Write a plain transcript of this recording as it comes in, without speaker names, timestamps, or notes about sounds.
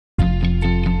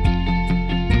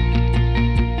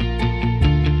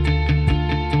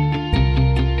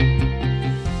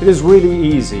It is really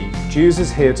easy. DEWS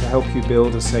is here to help you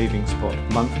build a savings pot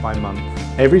month by month.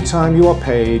 Every time you are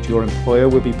paid, your employer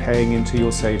will be paying into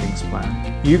your savings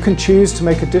plan. You can choose to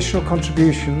make additional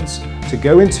contributions to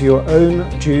go into your own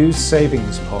DEWS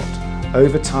savings pot.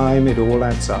 Over time, it all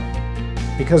adds up.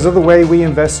 Because of the way we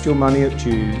invest your money at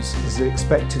DEWS is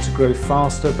expected to grow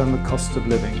faster than the cost of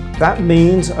living. That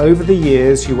means over the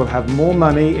years you will have more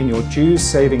money in your DEWS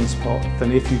savings pot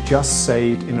than if you just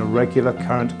saved in a regular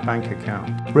current bank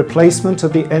account. Replacement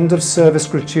of the end of service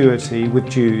gratuity with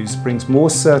DEWS brings more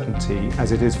certainty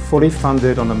as it is fully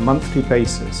funded on a monthly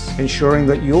basis, ensuring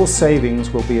that your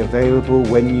savings will be available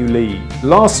when you leave.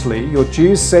 Lastly, your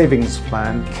DEWS savings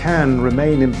plan can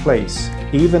remain in place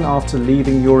even after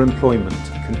leaving your employment,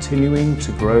 continuing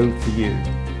to grow for you.